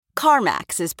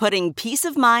CarMax is putting peace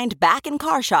of mind back in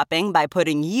car shopping by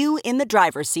putting you in the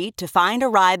driver's seat to find a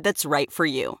ride that's right for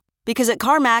you. Because at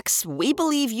CarMax, we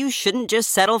believe you shouldn't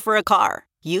just settle for a car.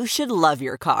 You should love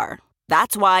your car.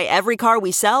 That's why every car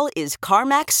we sell is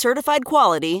CarMax certified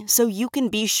quality, so you can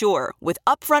be sure with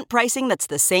upfront pricing that's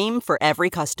the same for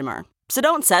every customer. So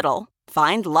don't settle.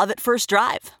 Find love at first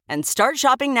drive and start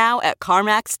shopping now at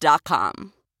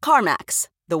CarMax.com. CarMax,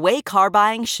 the way car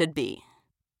buying should be.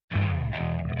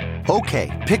 Okay,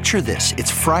 picture this.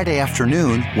 It's Friday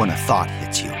afternoon when a thought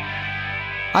hits you.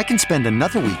 I can spend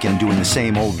another weekend doing the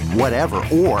same old whatever,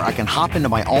 or I can hop into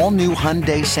my all-new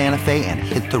Hyundai Santa Fe and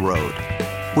hit the road.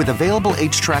 With available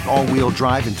H-Track all-wheel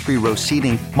drive and 3-row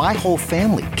seating, my whole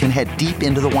family can head deep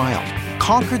into the wild.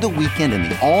 Conquer the weekend in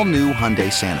the all-new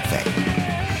Hyundai Santa Fe.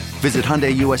 Visit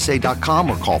HyundaiUSA.com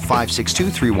or call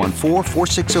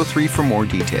 562-314-4603 for more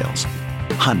details.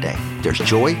 Hyundai, there's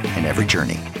joy in every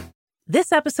journey.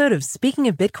 This episode of Speaking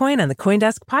of Bitcoin on the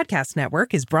CoinDesk Podcast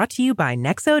Network is brought to you by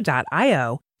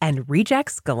Nexo.io and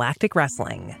Rejects Galactic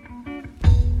Wrestling.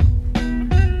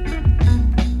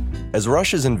 As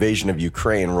Russia's invasion of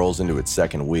Ukraine rolls into its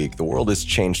second week, the world has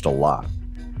changed a lot.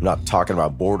 I'm not talking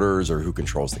about borders or who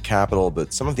controls the capital,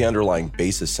 but some of the underlying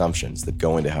base assumptions that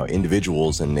go into how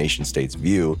individuals and nation-states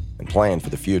view and plan for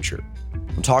the future.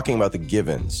 I'm talking about the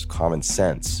givens, common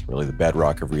sense, really the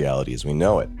bedrock of reality as we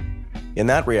know it. In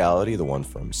that reality, the one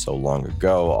from so long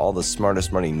ago, all the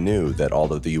smartest money knew that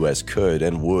although the U.S. could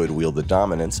and would wield the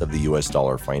dominance of the U.S.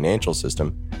 dollar financial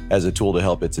system as a tool to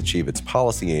help it achieve its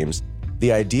policy aims,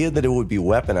 the idea that it would be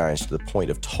weaponized to the point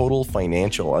of total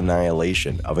financial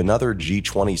annihilation of another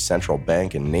G20 central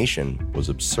bank and nation was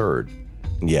absurd.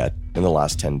 And yet, in the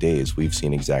last 10 days, we've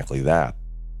seen exactly that.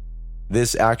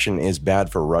 This action is bad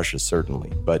for Russia,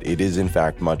 certainly, but it is in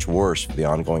fact much worse for the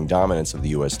ongoing dominance of the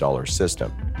U.S. dollar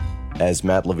system. As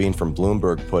Matt Levine from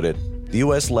Bloomberg put it, the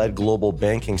U.S.-led global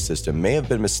banking system may have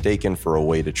been mistaken for a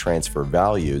way to transfer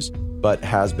values, but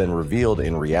has been revealed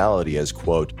in reality as,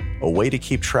 quote, a way to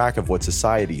keep track of what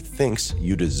society thinks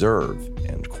you deserve,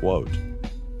 end quote.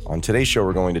 On today's show,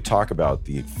 we're going to talk about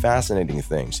the fascinating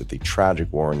things that the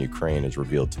tragic war in Ukraine has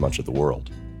revealed to much of the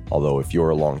world. Although if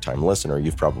you're a longtime listener,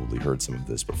 you've probably heard some of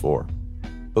this before.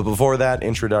 But before that,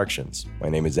 introductions. My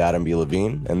name is Adam B.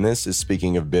 Levine, and this is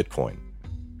Speaking of Bitcoin.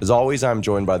 As always, I'm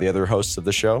joined by the other hosts of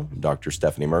the show, Dr.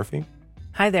 Stephanie Murphy.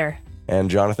 Hi there. And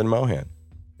Jonathan Mohan.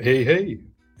 Hey, hey.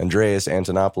 Andreas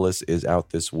Antonopoulos is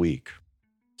out this week.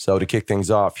 So to kick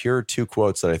things off, here are two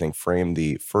quotes that I think frame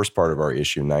the first part of our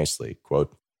issue nicely.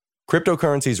 Quote,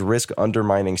 cryptocurrencies risk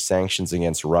undermining sanctions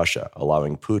against Russia,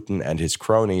 allowing Putin and his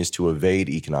cronies to evade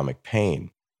economic pain.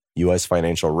 U.S.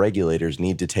 financial regulators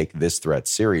need to take this threat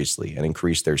seriously and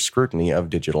increase their scrutiny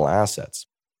of digital assets.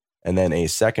 And then a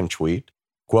second tweet,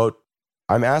 quote,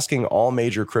 I'm asking all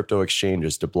major crypto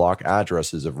exchanges to block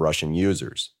addresses of Russian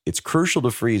users. It's crucial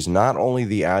to freeze not only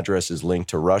the addresses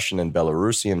linked to Russian and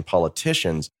Belarusian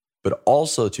politicians, but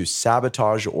also to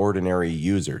sabotage ordinary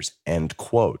users, end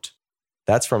quote.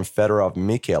 That's from Fedorov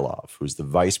Mikhailov, who's the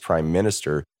vice prime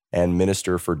minister and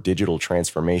minister for digital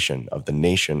transformation of the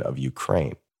nation of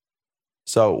Ukraine.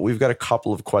 So we've got a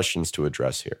couple of questions to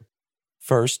address here.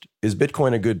 First, is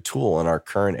Bitcoin a good tool in our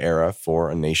current era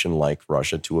for a nation like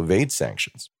Russia to evade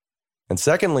sanctions? And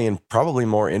secondly, and probably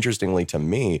more interestingly to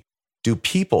me, do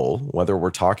people, whether we're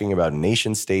talking about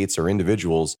nation states or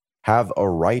individuals, have a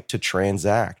right to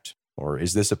transact? Or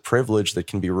is this a privilege that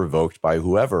can be revoked by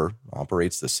whoever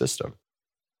operates the system?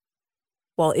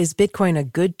 Well, is Bitcoin a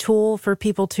good tool for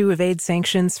people to evade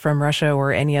sanctions from Russia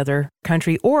or any other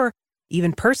country, or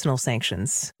even personal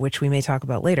sanctions, which we may talk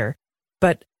about later?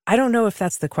 But I don't know if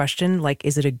that's the question. Like,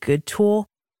 is it a good tool?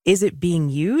 Is it being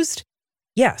used?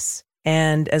 Yes.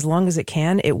 And as long as it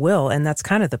can, it will. And that's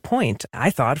kind of the point,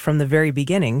 I thought, from the very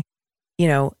beginning. You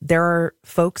know, there are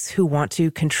folks who want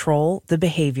to control the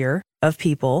behavior of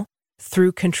people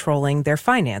through controlling their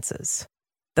finances.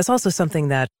 That's also something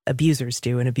that abusers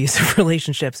do in abusive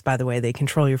relationships, by the way. They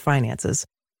control your finances.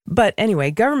 But anyway,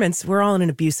 governments, we're all in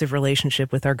an abusive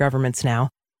relationship with our governments now.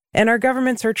 And our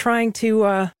governments are trying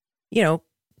to,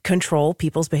 control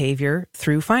people's behavior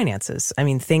through finances. I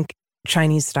mean, think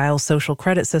Chinese-style social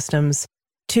credit systems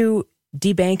to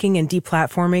debanking and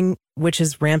deplatforming, which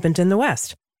is rampant in the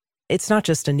West. It's not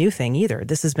just a new thing either.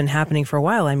 This has been happening for a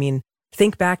while. I mean,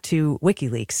 think back to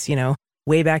WikiLeaks,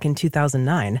 way back in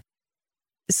 2009.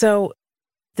 So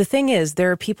the thing is, there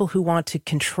are people who want to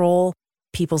control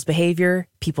people's behavior,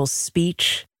 people's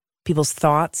speech, people's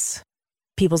thoughts,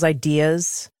 people's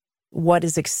ideas, what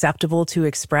is acceptable to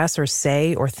express or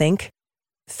say or think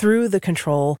through the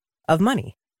control of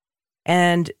money.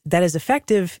 And that is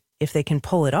effective if they can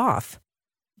pull it off.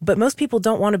 But most people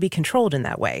don't want to be controlled in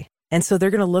that way. And so they're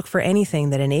going to look for anything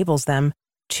that enables them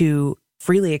to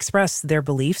freely express their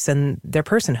beliefs and their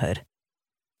personhood.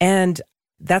 And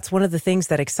that's one of the things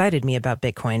that excited me about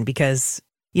Bitcoin because,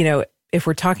 if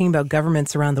we're talking about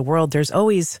governments around the world, there's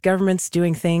always governments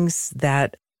doing things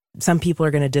that some people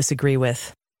are going to disagree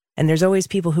with. And there's always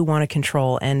people who want to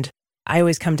control. And I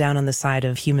always come down on the side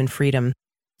of human freedom.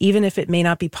 Even if it may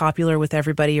not be popular with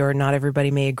everybody or not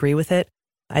everybody may agree with it,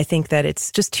 I think that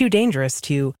it's just too dangerous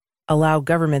to allow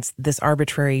governments this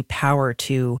arbitrary power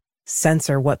to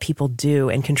censor what people do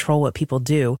and control what people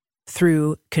do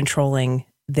through controlling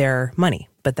their money.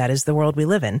 But that is the world we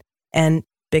live in. And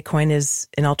Bitcoin is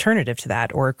an alternative to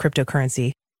that, or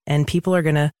cryptocurrency, and people are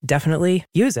going to definitely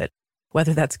use it,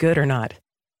 whether that's good or not.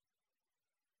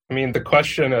 I mean, the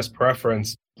question as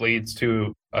preference leads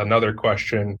to another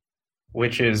question,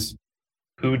 which is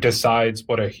who decides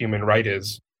what a human right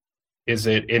is? Is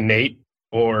it innate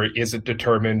or is it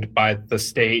determined by the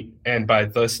state? And by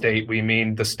the state, we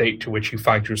mean the state to which you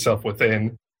find yourself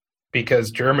within.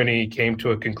 Because Germany came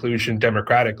to a conclusion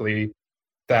democratically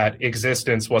that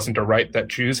existence wasn't a right that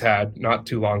Jews had not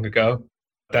too long ago,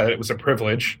 that it was a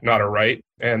privilege, not a right,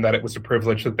 and that it was a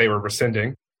privilege that they were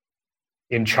rescinding.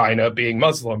 In China, being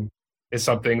Muslim is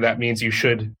something that means you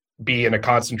should be in a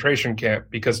concentration camp,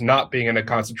 because not being in a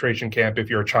concentration camp if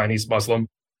you're a Chinese Muslim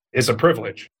is a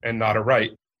privilege and not a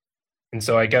right. And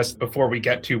so I guess before we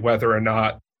get to whether or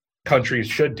not countries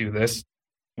should do this,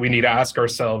 we need to ask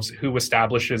ourselves who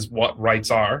establishes what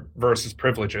rights are versus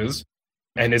privileges.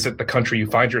 And is it the country you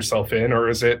find yourself in, or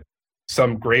is it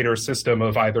some greater system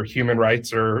of either human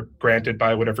rights or granted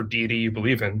by whatever deity you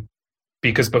believe in?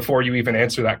 Because before you even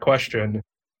answer that question,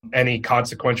 any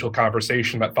consequential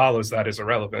conversation that follows that is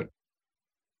irrelevant.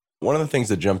 One of the things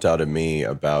that jumped out at me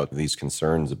about these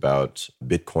concerns about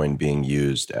Bitcoin being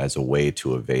used as a way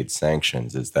to evade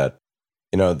sanctions is that,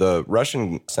 the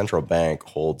Russian central bank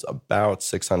holds about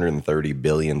 $630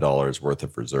 billion worth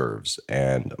of reserves,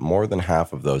 and more than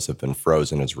half of those have been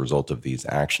frozen as a result of these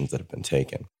actions that have been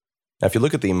taken. Now, if you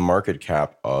look at the market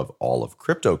cap of all of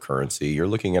cryptocurrency, you're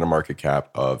looking at a market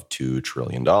cap of $2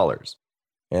 trillion.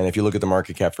 And if you look at the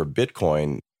market cap for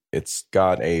Bitcoin, it's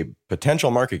got a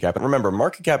potential market cap. And remember,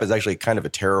 market cap is actually kind of a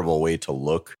terrible way to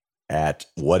look at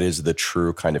what is the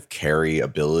true kind of carry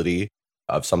ability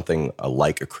of something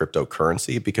like a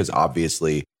cryptocurrency, because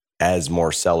obviously as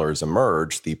more sellers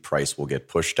emerge, the price will get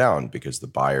pushed down because the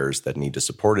buyers that need to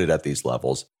support it at these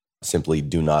levels simply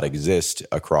do not exist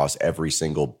across every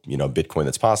single, Bitcoin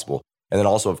that's possible. And then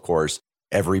also, of course,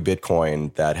 every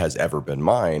Bitcoin that has ever been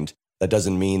mined, that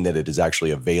doesn't mean that it is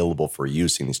actually available for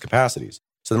use in these capacities.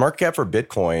 So the market cap for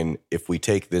Bitcoin, if we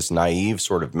take this naive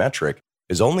sort of metric,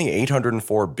 is only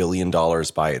 $804 billion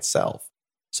by itself.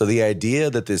 So the idea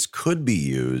that this could be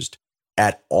used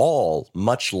at all,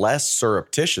 much less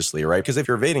surreptitiously, right? Because if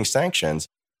you're evading sanctions,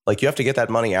 you have to get that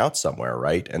money out somewhere,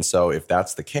 right? And so if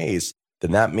that's the case,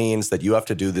 then that means that you have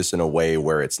to do this in a way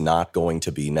where it's not going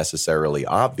to be necessarily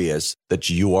obvious that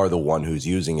you are the one who's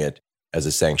using it as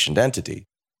a sanctioned entity.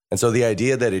 And so the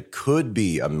idea that it could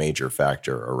be a major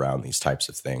factor around these types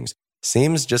of things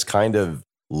seems just kind of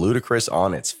ludicrous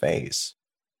on its face.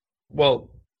 Well,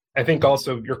 I think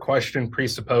also your question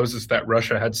presupposes that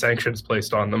Russia had sanctions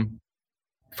placed on them.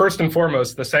 First and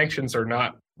foremost, the sanctions are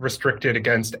not restricted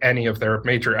against any of their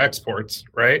major exports,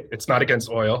 right? It's not against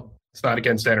oil. It's not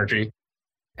against energy.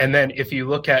 And then if you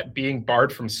look at being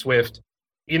barred from SWIFT,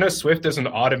 SWIFT is an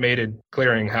automated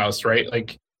clearinghouse,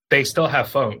 right? They still have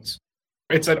phones.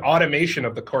 It's an automation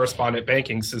of the correspondent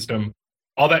banking system.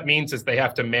 All that means is they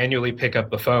have to manually pick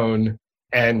up the phone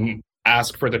and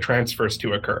ask for the transfers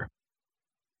to occur.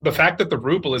 The fact that the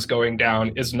ruble is going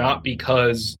down is not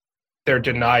because they're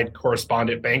denied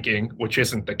correspondent banking, which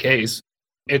isn't the case.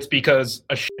 It's because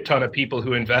a shit ton of people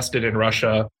who invested in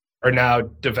Russia are now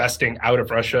divesting out of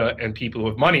Russia, and people who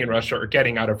have money in Russia are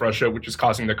getting out of Russia, which is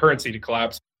causing the currency to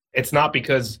collapse. It's not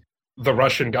because the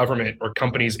Russian government or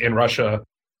companies in Russia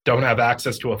don't have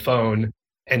access to a phone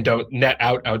and don't net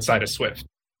out outside of SWIFT.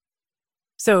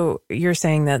 So you're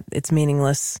saying that it's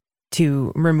meaningless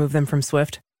to remove them from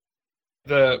SWIFT?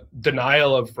 The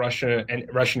denial of Russia and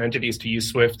Russian entities to use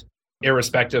SWIFT,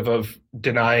 irrespective of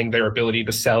denying their ability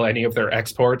to sell any of their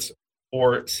exports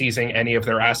or seizing any of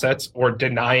their assets, or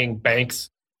denying banks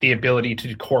the ability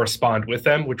to correspond with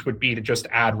them, which would be to just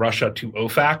add Russia to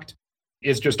OFAC,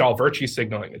 is just all virtue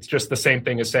signaling. It's just the same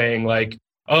thing as saying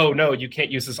oh, no, you can't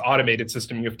use this automated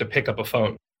system. You have to pick up a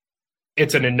phone.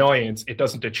 It's an annoyance. It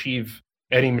doesn't achieve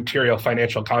any material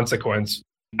financial consequence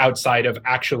outside of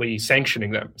actually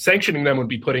sanctioning them. Sanctioning them would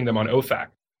be putting them on OFAC.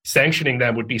 Sanctioning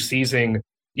them would be seizing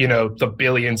the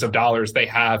billions of dollars they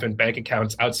have in bank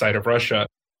accounts outside of Russia.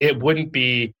 It wouldn't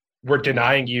be, we're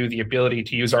denying you the ability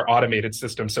to use our automated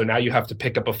system, so now you have to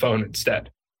pick up a phone instead.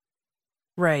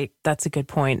 Right. That's a good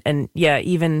point. And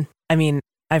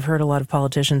I've heard a lot of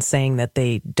politicians saying that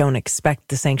they don't expect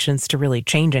the sanctions to really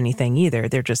change anything either.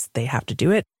 They have to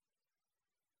do it.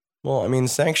 Well,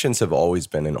 sanctions have always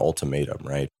been an ultimatum,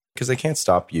 right? Because they can't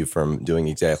stop you from doing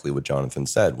exactly what Jonathan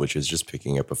said, which is just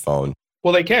picking up a phone.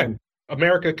 Well, they can.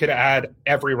 America could add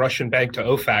every Russian bank to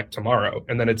OFAC tomorrow,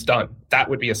 and then it's done. That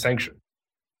would be a sanction.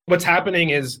 What's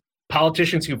happening is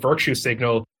politicians who virtue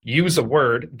signal use a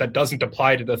word that doesn't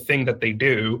apply to the thing that they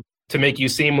do to make you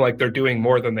seem like they're doing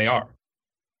more than they are.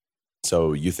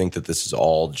 So you think that this is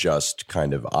all just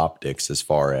kind of optics as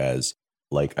far as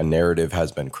like a narrative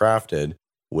has been crafted,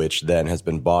 which then has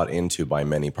been bought into by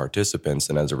many participants.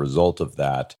 And as a result of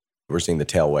that, we're seeing the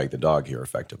tail wag the dog here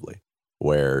effectively,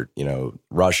 where,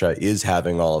 Russia is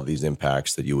having all of these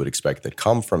impacts that you would expect that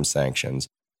come from sanctions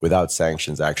without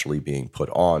sanctions actually being put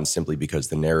on simply because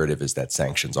the narrative is that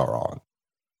sanctions are on.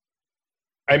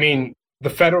 The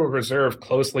Federal Reserve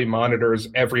closely monitors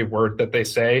every word that they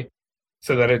say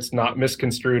so that it's not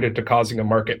misconstrued into causing a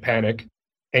market panic.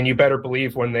 And you better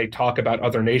believe when they talk about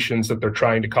other nations that they're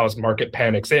trying to cause market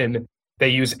panics in, they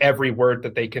use every word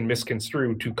that they can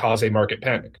misconstrue to cause a market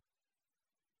panic.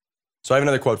 So I have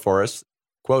another quote for us.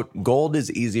 Quote, gold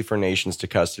is easy for nations to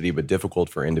custody, but difficult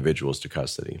for individuals to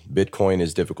custody. Bitcoin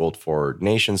is difficult for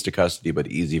nations to custody, but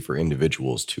easy for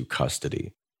individuals to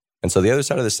custody. And so the other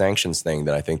side of the sanctions thing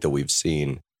that I think that we've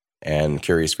seen, and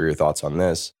curious for your thoughts on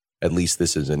this, at least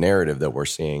this is a narrative that we're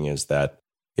seeing, is that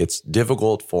it's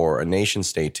difficult for a nation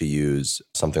state to use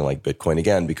something like Bitcoin,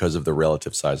 again, because of the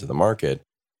relative size of the market.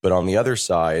 But on the other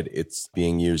side, it's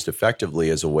being used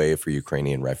effectively as a way for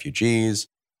Ukrainian refugees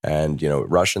and,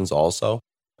 Russians also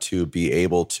to be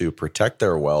able to protect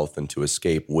their wealth and to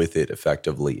escape with it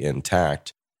effectively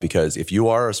intact. Because if you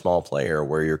are a small player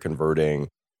where you're converting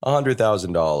 $100,000,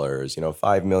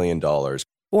 $5 million,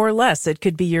 or less, it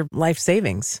could be your life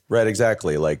savings. Right,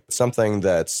 exactly. Like something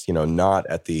that's, not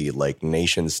at the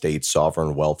nation state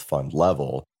sovereign wealth fund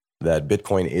level, that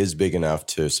Bitcoin is big enough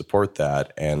to support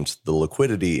that. And the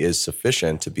liquidity is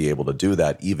sufficient to be able to do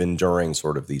that even during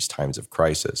sort of these times of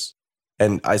crisis.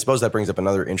 And I suppose that brings up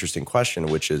another interesting question,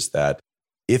 which is that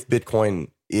if Bitcoin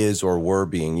is or were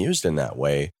being used in that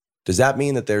way, does that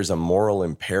mean that there's a moral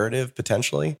imperative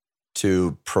potentially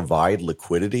to provide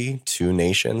liquidity to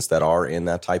nations that are in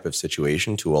that type of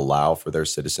situation to allow for their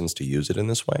citizens to use it in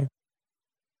this way?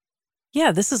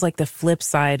 Yeah, this is like the flip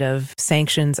side of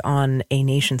sanctions on a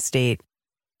nation state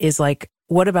is like,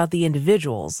 what about the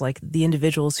individuals? Like the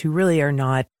individuals who really are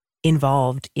not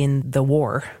involved in the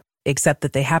war, except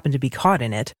that they happen to be caught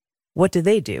in it. What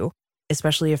do?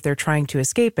 Especially if they're trying to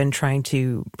escape and trying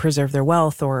to preserve their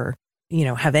wealth or,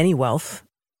 have any wealth.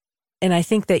 And I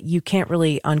think that you can't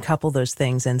really uncouple those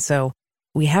things. And so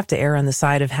we have to err on the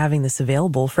side of having this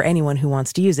available for anyone who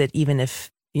wants to use it, even if,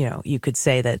 you could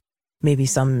say that maybe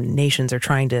some nations are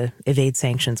trying to evade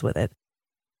sanctions with it.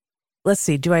 Let's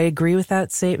see, do I agree with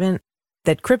that statement?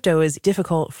 That crypto is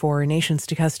difficult for nations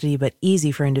to custody, but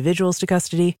easy for individuals to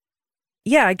custody?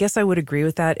 Yeah, I guess I would agree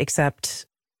with that, except,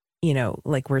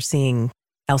 like we're seeing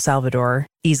El Salvador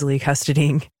easily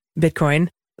custodying Bitcoin.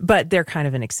 But they're kind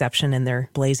of an exception and they're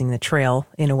blazing the trail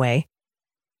in a way.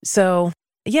 So,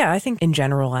 yeah, I think in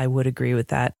general, I would agree with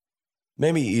that.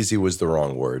 Maybe easy was the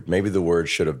wrong word. Maybe the word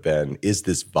should have been, is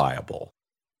this viable?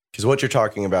 Because what you're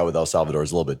talking about with El Salvador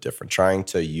is a little bit different. Trying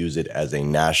to use it as a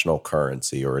national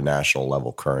currency or a national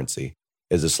level currency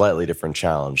is a slightly different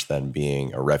challenge than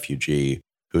being a refugee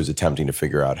who's attempting to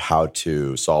figure out how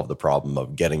to solve the problem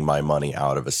of getting my money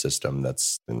out of a system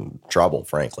that's in trouble,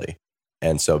 frankly.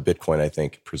 And so Bitcoin, I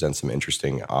think, presents some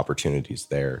interesting opportunities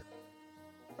there.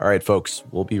 All right, folks,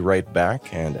 we'll be right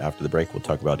back. And after the break, we'll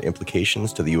talk about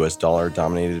implications to the US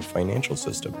dollar-dominated financial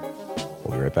system.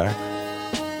 We'll be right back.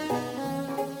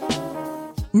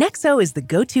 Nexo is the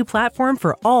go-to platform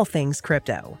for all things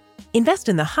crypto. Invest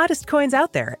in the hottest coins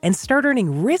out there and start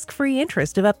earning risk-free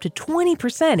interest of up to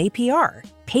 20% APR,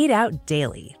 paid out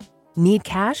daily. Need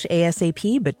cash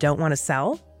ASAP but don't want to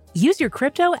sell? Use your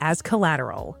crypto as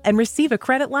collateral and receive a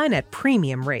credit line at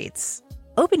premium rates.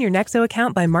 Open your Nexo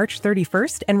account by March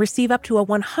 31st and receive up to a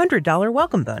 $100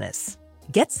 welcome bonus.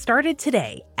 Get started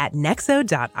today at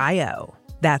nexo.io.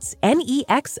 That's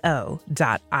nexo.io.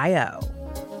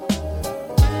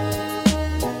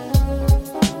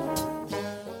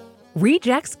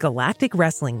 Rejects Galactic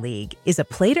Wrestling League is a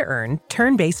play-to-earn,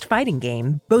 turn-based fighting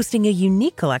game boasting a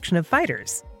unique collection of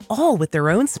fighters, all with their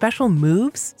own special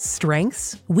moves,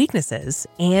 strengths, weaknesses,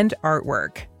 and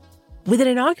artwork. With an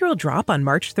inaugural drop on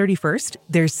March 31st,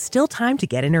 there's still time to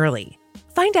get in early.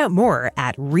 Find out more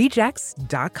at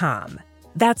rejects.com.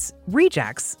 That's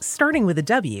rejects, starting with a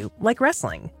W, like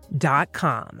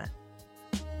wrestling.com.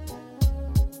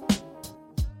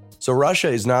 So Russia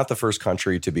is not the first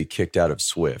country to be kicked out of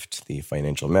SWIFT, the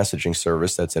financial messaging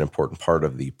service that's an important part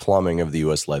of the plumbing of the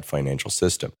U.S.-led financial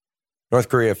system. North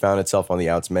Korea found itself on the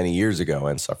outs many years ago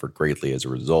and suffered greatly as a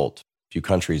result. Few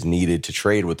countries needed to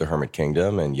trade with the Hermit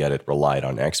Kingdom, and yet it relied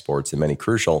on exports in many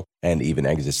crucial and even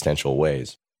existential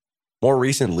ways. More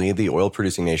recently, the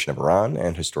oil-producing nation of Iran,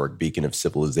 and historic beacon of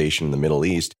civilization in the Middle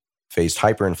East, faced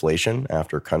hyperinflation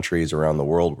after countries around the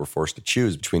world were forced to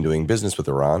choose between doing business with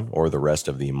Iran or the rest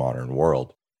of the modern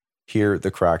world. Here,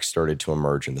 the cracks started to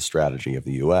emerge in the strategy of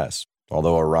the U.S.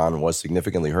 Although Iran was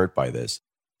significantly hurt by this,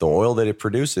 the oil that it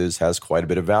produces has quite a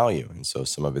bit of value, and so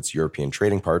some of its European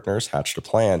trading partners hatched a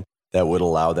plan that would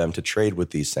allow them to trade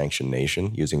with the sanctioned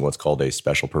nation using what's called a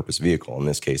special purpose vehicle, in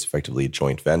this case, effectively a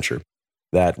joint venture,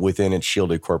 that within its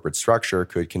shielded corporate structure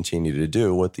could continue to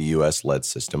do what the U.S.-led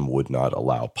system would not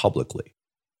allow publicly,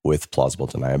 with plausible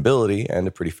deniability and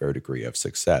a pretty fair degree of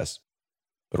success.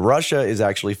 But Russia is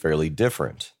actually fairly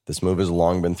different. This move has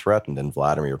long been threatened, and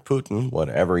Vladimir Putin,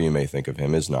 whatever you may think of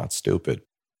him, is not stupid.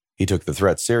 He took the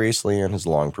threat seriously and has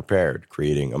long prepared,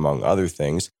 creating, among other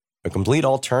things, a complete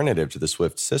alternative to the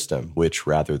SWIFT system, which,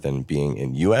 rather than being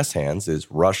in U.S. hands, is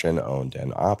Russian-owned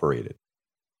and operated.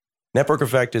 Network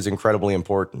effect is incredibly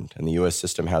important, and the U.S.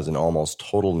 system has an almost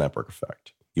total network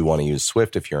effect. You want to use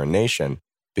SWIFT if you're a nation,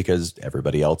 because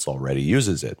everybody else already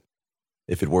uses it.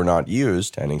 If it were not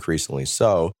used, and increasingly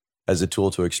so, as a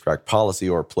tool to extract policy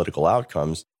or political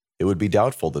outcomes, it would be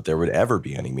doubtful that there would ever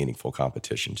be any meaningful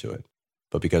competition to it.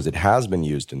 But because it has been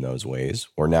used in those ways,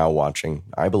 we're now watching,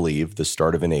 I believe, the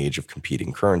start of an age of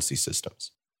competing currency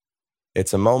systems.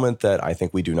 It's a moment that I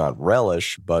think we do not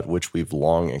relish, but which we've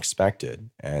long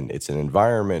expected, and it's an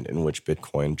environment in which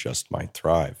Bitcoin just might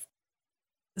thrive.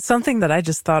 Something that I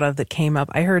just thought of that came up,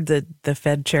 I heard that the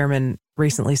Fed chairman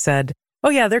recently said, oh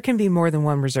yeah, there can be more than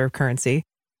one reserve currency,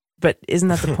 but isn't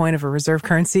that the point of a reserve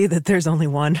currency, that there's only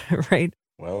one, right?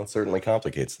 Well, it certainly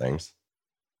complicates things.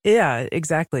 Yeah,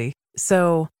 exactly.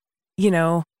 So,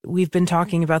 we've been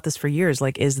talking about this for years.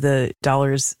 Like, is the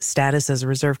dollar's status as a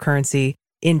reserve currency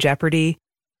in jeopardy?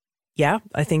 Yeah,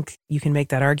 I think you can make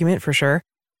that argument for sure.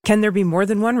 Can there be more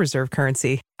than one reserve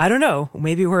currency? I don't know.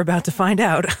 Maybe we're about to find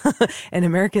out. And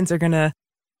Americans are going to,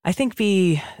 I think,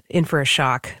 be in for a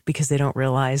shock because they don't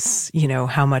realize,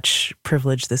 how much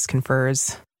privilege this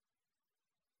confers.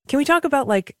 Can we talk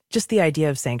about, just the idea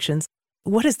of sanctions?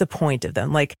 What is the point of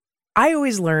them? I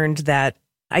always learned that,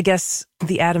 I guess,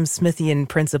 the Adam Smithian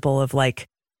principle of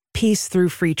peace through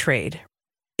free trade.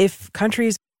 If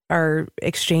countries are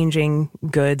exchanging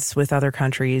goods with other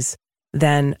countries,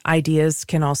 then ideas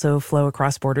can also flow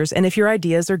across borders. And if your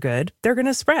ideas are good, they're going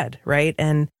to spread, right?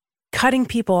 And cutting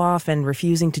people off and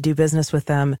refusing to do business with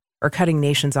them, or cutting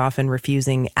nations off and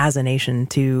refusing as a nation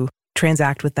to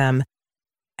transact with them,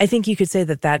 I think you could say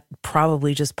that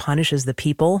probably just punishes the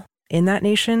people in that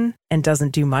nation and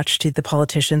doesn't do much to the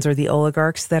politicians or the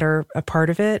oligarchs that are a part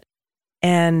of it.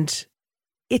 And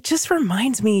it just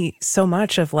reminds me so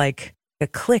much of a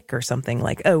clique or something,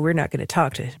 oh, we're not going to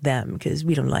talk to them because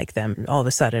we don't like them all of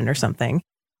a sudden or something.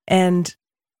 And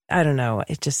I don't know,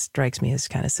 it just strikes me as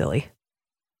kind of silly.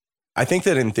 I think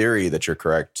that in theory that you're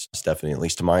correct, Stephanie, at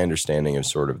least to my understanding of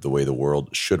sort of the way the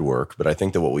world should work. But I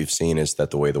think that what we've seen is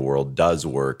that the way the world does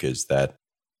work is that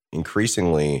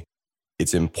increasingly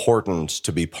it's important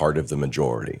to be part of the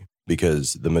majority,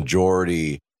 because the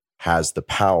majority has the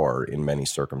power in many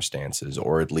circumstances,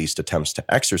 or at least attempts to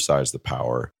exercise the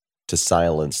power to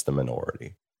silence the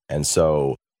minority. And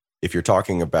so if you're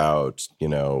talking about,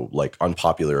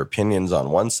 unpopular opinions on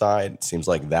one side, it seems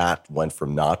like that went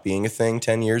from not being a thing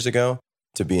 10 years ago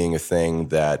to being a thing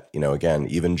that, again,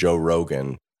 even Joe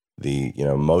Rogan, the,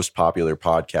 most popular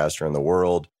podcaster in the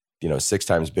world, 6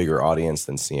 times bigger audience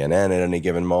than CNN at any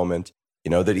given moment,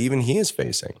 that even he is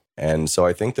facing. And so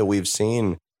I think that we've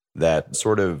seen that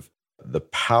sort of the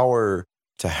power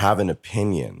to have an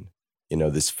opinion,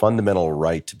 this fundamental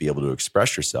right to be able to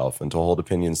express yourself and to hold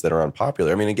opinions that are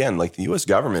unpopular. I mean, again, the U.S.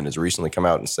 government has recently come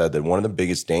out and said that one of the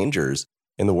biggest dangers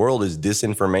in the world is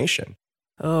disinformation.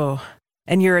 Oh,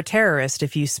 and you're a terrorist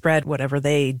if you spread whatever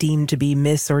they deem to be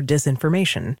mis or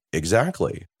disinformation.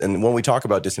 Exactly. And when we talk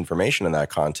about disinformation in that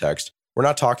context, we're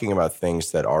not talking about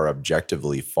things that are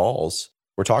objectively false.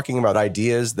 We're talking about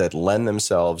ideas that lend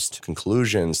themselves to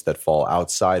conclusions that fall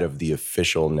outside of the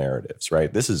official narratives,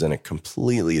 right? This is in a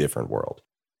completely different world.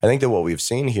 I think that what we've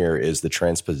seen here is the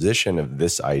transposition of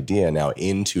this idea now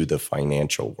into the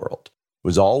financial world.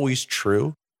 was always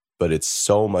true, but it's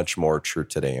so much more true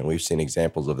today. And we've seen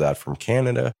examples of that from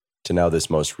Canada to now this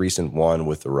most recent one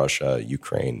with the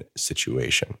Russia-Ukraine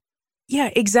situation. Yeah,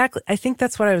 exactly. I think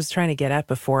that's what I was trying to get at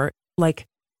before. Like,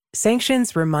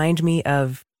 sanctions remind me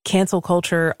of cancel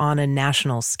culture on a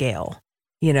national scale.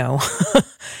 You know,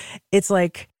 it's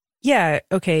like, yeah,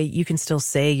 okay, you can still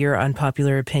say your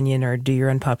unpopular opinion or do your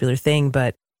unpopular thing,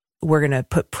 but we're going to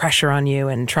put pressure on you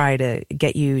and try to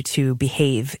get you to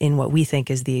behave in what we think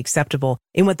is the acceptable,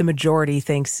 in what the majority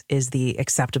thinks is the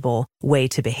acceptable way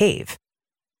to behave.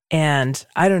 And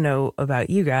I don't know about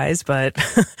you guys, but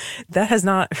that has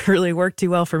not really worked too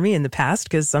well for me in the past,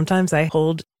 because sometimes I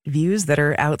hold views that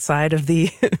are outside of the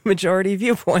majority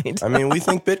viewpoint. I mean, we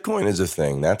think Bitcoin is a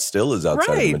thing. That still is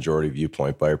outside of the Right. majority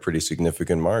viewpoint by a pretty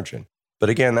significant margin. But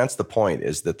again, that's the point,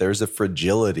 is that there's a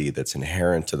fragility that's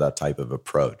inherent to that type of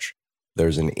approach.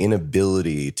 There's an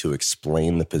inability to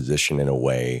explain the position in a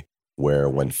way where,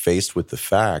 when faced with the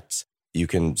facts, you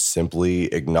can simply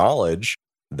acknowledge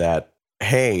that,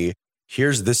 hey,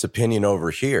 here's this opinion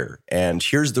over here, and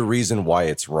here's the reason why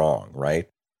it's wrong, right?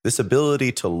 This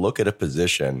ability to look at a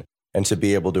position and to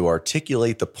be able to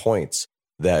articulate the points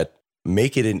that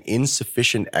make it an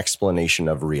insufficient explanation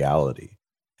of reality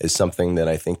is something that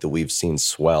I think that we've seen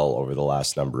swell over the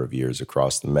last number of years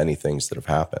across the many things that have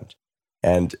happened.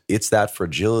 And it's that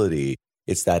fragility,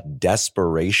 it's that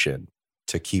desperation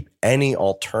to keep any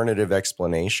alternative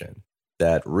explanation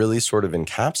that really sort of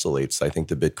encapsulates, I think,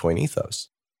 the Bitcoin ethos.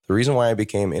 The reason why I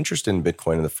became interested in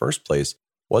Bitcoin in the first place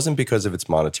wasn't because of its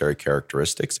monetary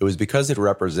characteristics. It was because it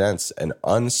represents an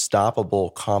unstoppable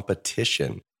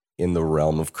competition in the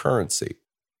realm of currency.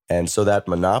 And so that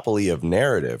monopoly of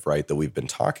narrative, right, that we've been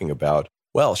talking about,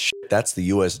 well, that's the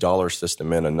US dollar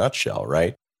system in a nutshell,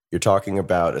 right? You're talking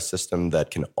about a system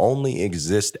that can only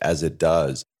exist as it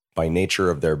does by nature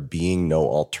of there being no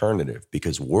alternative.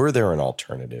 Because were there an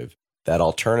alternative, that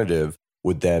alternative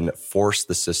would then force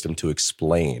the system to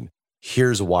explain,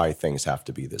 here's why things have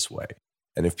to be this way.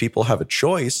 And if people have a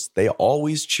choice, they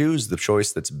always choose the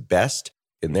choice that's best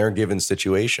in their given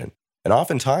situation. And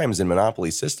oftentimes in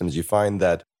monopoly systems, you find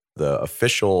that the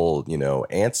official,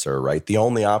 answer, right, the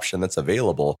only option that's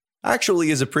available actually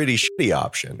is a pretty shitty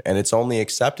option. And it's only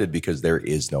accepted because there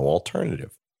is no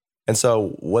alternative. And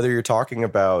so whether you're talking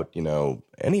about,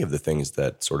 any of the things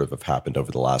that sort of have happened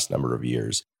over the last number of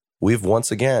years, we've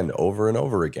once again, over and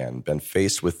over again, been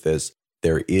faced with this,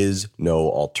 there is no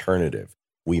alternative.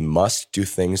 We must do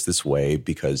things this way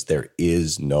because there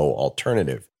is no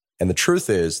alternative. And the truth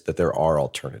is that there are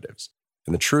alternatives.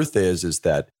 And the truth is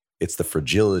that it's the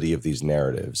fragility of these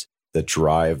narratives that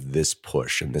drive this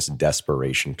push and this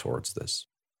desperation towards this.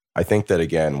 I think that,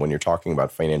 again, when you're talking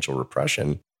about financial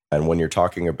repression and when you're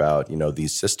talking about,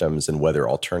 these systems and whether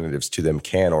alternatives to them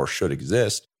can or should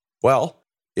exist, well,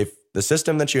 if the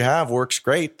system that you have works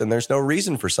great, then there's no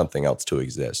reason for something else to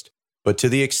exist. But to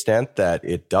the extent that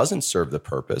it doesn't serve the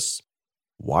purpose,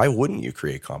 why wouldn't you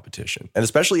create competition? And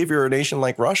especially if you're a nation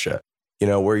like Russia,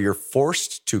 where you're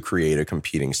forced to create a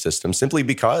competing system simply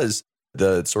because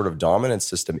the sort of dominant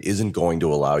system isn't going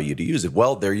to allow you to use it.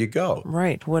 Well, there you go.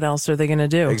 Right. What else are they going to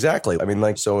do? Exactly. I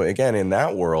mean, so again, in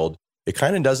that world, it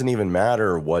kind of doesn't even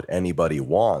matter what anybody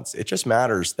wants. It just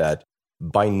matters that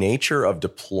by nature of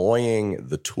deploying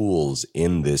the tools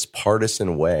in this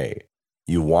partisan way,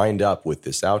 you wind up with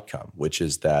this outcome, which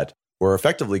is that we're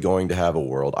effectively going to have a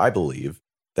world, I believe,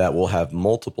 that will have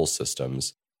multiple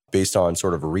systems based on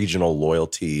sort of regional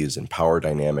loyalties and power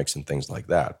dynamics and things like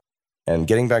that. And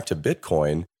getting back to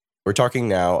Bitcoin, we're talking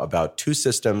now about two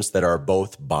systems that are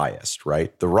both biased,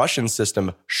 right? The Russian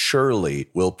system surely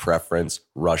will preference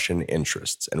Russian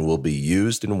interests and will be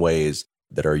used in ways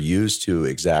that are used to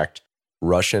exact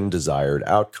Russian desired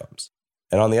outcomes.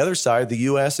 And on the other side, the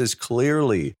US is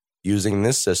clearly using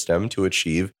this system to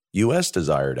achieve US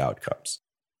desired outcomes.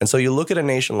 And so you look at a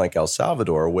nation like El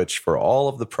Salvador, which for all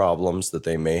of the problems that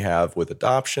they may have with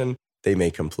adoption, they may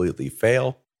completely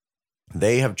fail.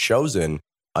 They have chosen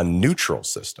a neutral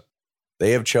system.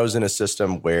 They have chosen a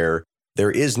system where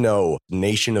there is no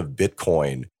nation of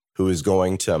Bitcoin who is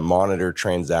going to monitor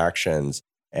transactions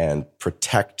and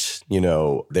protect,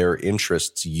 their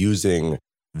interests using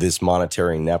this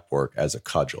monetary network as a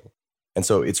cudgel. And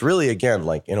so it's really, again,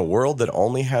 like in a world that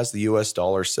only has the US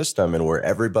dollar system and where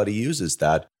everybody uses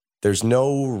that, there's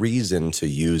no reason to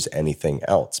use anything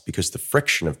else because the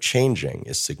friction of changing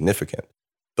is significant.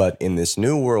 But in this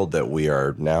new world that we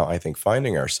are now, I think,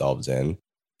 finding ourselves in,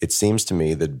 it seems to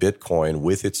me that Bitcoin,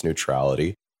 with its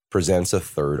neutrality, presents a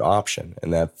third option.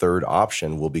 And that third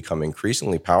option will become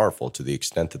increasingly powerful to the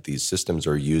extent that these systems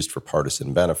are used for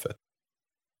partisan benefit.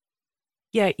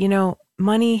 Yeah,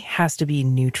 money has to be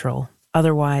neutral.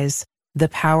 Otherwise, the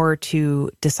power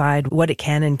to decide what it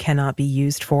can and cannot be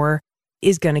used for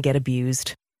is going to get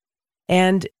abused.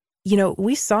 And,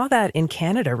 we saw that in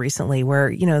Canada recently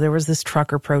where, there was this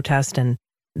trucker protest and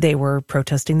they were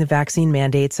protesting the vaccine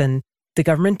mandates and the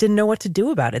government didn't know what to do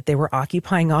about it. They were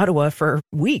occupying Ottawa for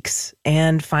weeks.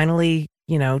 And finally,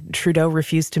 Trudeau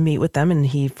refused to meet with them and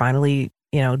he finally,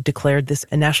 declared this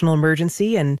a national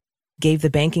emergency and gave the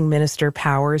banking minister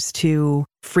powers to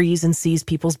freeze and seize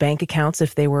people's bank accounts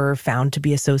if they were found to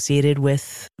be associated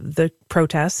with the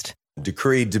protest.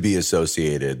 Decreed to be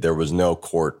associated. There was no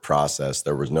court process.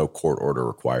 There was no court order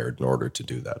required in order to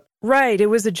do that. Right. It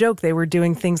was a joke. They were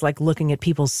doing things like looking at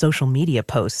people's social media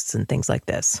posts and things like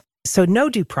this. So no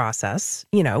due process.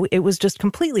 It was just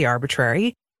completely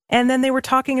arbitrary. And then they were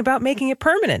talking about making it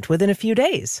permanent within a few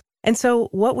days. And so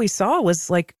what we saw was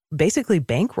basically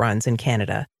bank runs in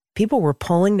Canada. People were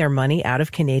pulling their money out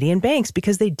of Canadian banks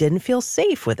because they didn't feel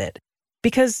safe with it.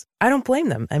 Because I don't blame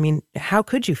them. I mean, how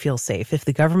could you feel safe if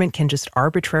the government can just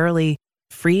arbitrarily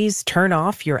freeze, turn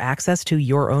off your access to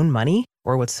your own money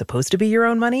or what's supposed to be your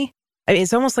own money? I mean,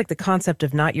 it's almost like the concept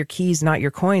of not your keys, not your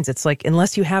coins. It's like,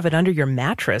 unless you have it under your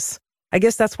mattress. I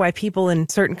guess that's why people in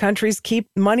certain countries keep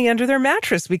money under their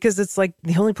mattress, because it's like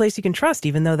the only place you can trust,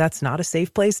 even though that's not a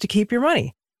safe place to keep your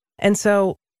money. And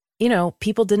so,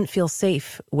 people didn't feel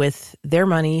safe with their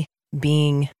money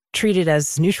being treated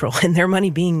as neutral and their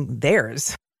money being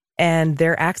theirs and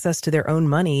their access to their own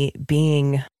money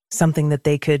being something that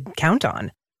they could count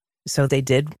on. So they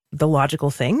did the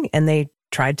logical thing and they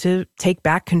tried to take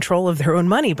back control of their own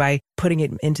money by putting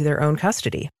it into their own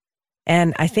custody.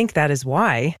 And I think that is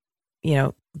why,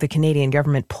 the Canadian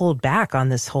government pulled back on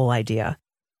this whole idea.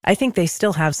 I think they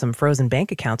still have some frozen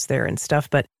bank accounts there and stuff,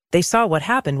 but they saw what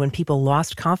happened when people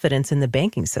lost confidence in the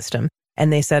banking system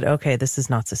and they said, okay, this is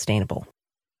not sustainable.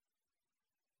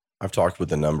 I've talked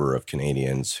with a number of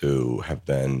Canadians who have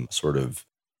been sort of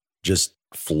just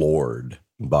floored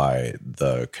by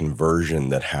the conversion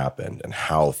that happened and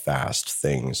how fast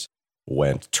things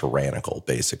went tyrannical,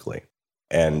 basically.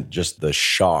 And just the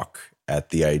shock at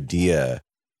the idea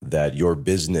that your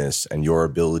business and your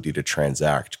ability to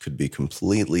transact could be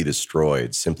completely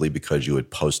destroyed simply because you had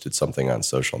posted something on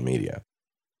social media.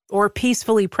 Or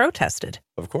peacefully protested.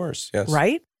 Of course, yes.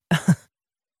 Right?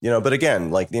 But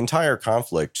again, the entire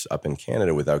conflict up in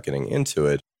Canada, without getting into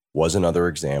it, was another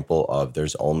example of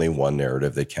there's only one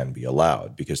narrative that can be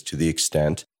allowed. Because to the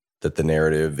extent that the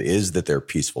narrative is that they're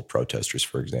peaceful protesters,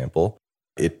 for example,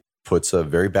 it puts a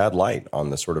very bad light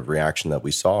on the sort of reaction that we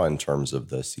saw in terms of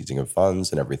the seizing of funds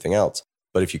and everything else.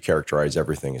 But if you characterize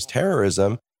everything as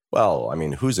terrorism, well, I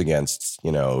mean, who's against,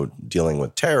 dealing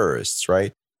with terrorists,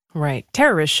 right? Right.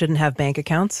 Terrorists shouldn't have bank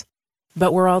accounts.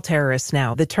 But we're all terrorists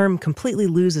now. The term completely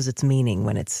loses its meaning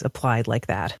when it's applied like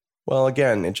that. Well,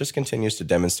 again, it just continues to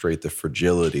demonstrate the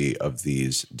fragility of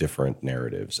these different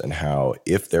narratives and how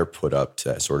if they're put up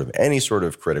to sort of any sort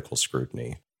of critical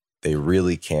scrutiny, they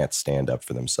really can't stand up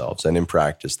for themselves. And in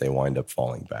practice, they wind up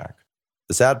falling back.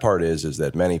 The sad part is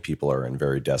that many people are in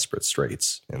very desperate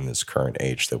straits in this current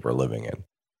age that we're living in.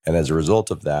 And as a result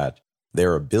of that,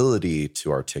 their ability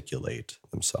to articulate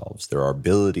themselves, their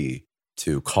ability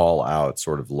to call out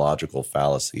sort of logical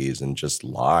fallacies and just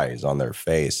lies on their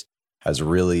face has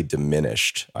really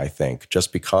diminished, I think,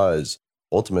 just because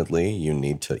ultimately you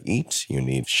need to eat, you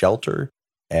need shelter.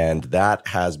 And that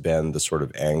has been the sort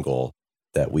of angle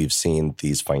that we've seen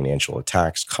these financial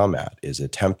attacks come at, is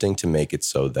attempting to make it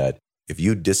so that if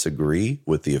you disagree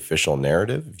with the official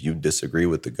narrative, if you disagree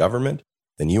with the government,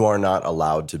 then you are not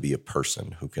allowed to be a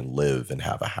person who can live and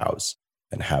have a house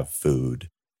and have food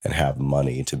and have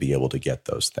money to be able to get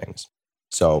those things.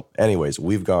 So anyways,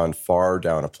 we've gone far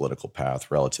down a political path,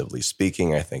 relatively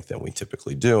speaking, I think, than we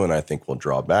typically do. And I think we'll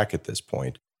draw back at this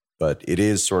point. But it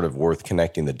is sort of worth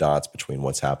connecting the dots between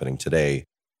what's happening today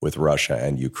with Russia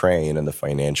and Ukraine and the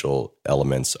financial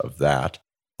elements of that,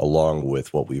 along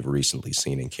with what we've recently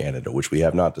seen in Canada, which we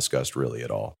have not discussed really at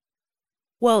all.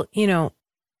 Well,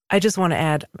 I just want to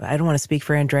add, I don't want to speak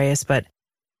for Andreas, but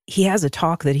he has a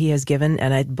talk that he has given,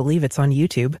 and I believe it's on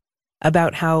YouTube,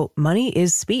 about how money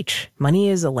is speech. Money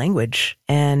is a language.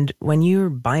 And when you're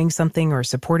buying something or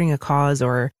supporting a cause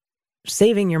or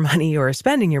saving your money or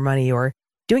spending your money or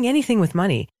doing anything with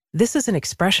money, this is an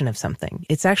expression of something.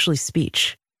 It's actually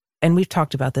speech. And we've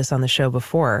talked about this on the show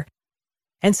before.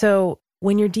 And so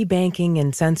when you're debanking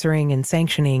and censoring and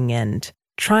sanctioning and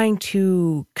trying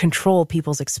to control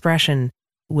people's expression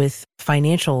with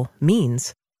financial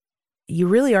means, you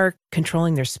really are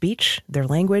controlling their speech, their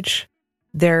language,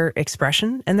 their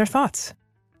expression, and their thoughts.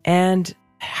 And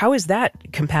how is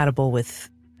that compatible with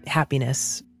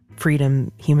happiness,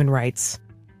 freedom, human rights.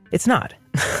 It's not.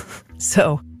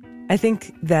 So I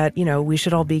think that, we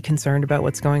should all be concerned about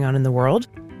what's going on in the world,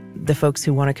 the folks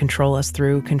who want to control us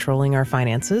through controlling our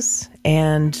finances.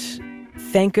 And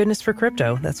thank goodness for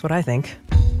crypto. That's what I think.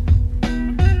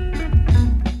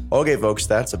 Okay, folks,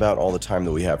 that's about all the time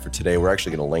that we have for today. We're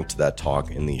actually going to link to that talk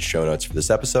in the show notes for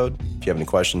this episode. If you have any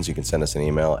questions, you can send us an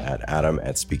email at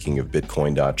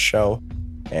adam@speakingofbitcoin.show.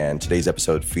 And today's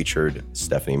episode featured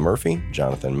Stephanie Murphy,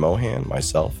 Jonathan Mohan,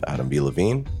 myself, Adam B.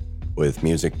 Levine, with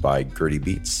music by Gertie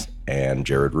Beats and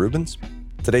Jared Rubens.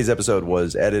 Today's episode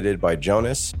was edited by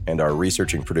Jonas, and our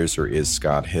researching producer is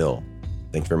Scott Hill.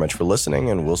 Thank you very much for listening,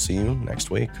 and we'll see you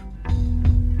next week.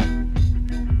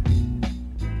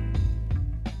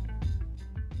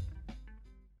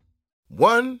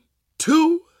 One,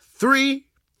 two, three,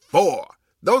 four.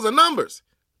 Those are numbers.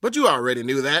 But you already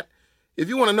knew that. If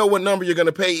you want to know what number you're going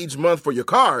to pay each month for your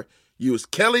car, use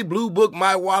Kelley Blue Book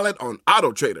My Wallet on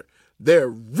AutoTrader. They're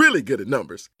really good at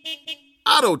numbers.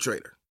 AutoTrader.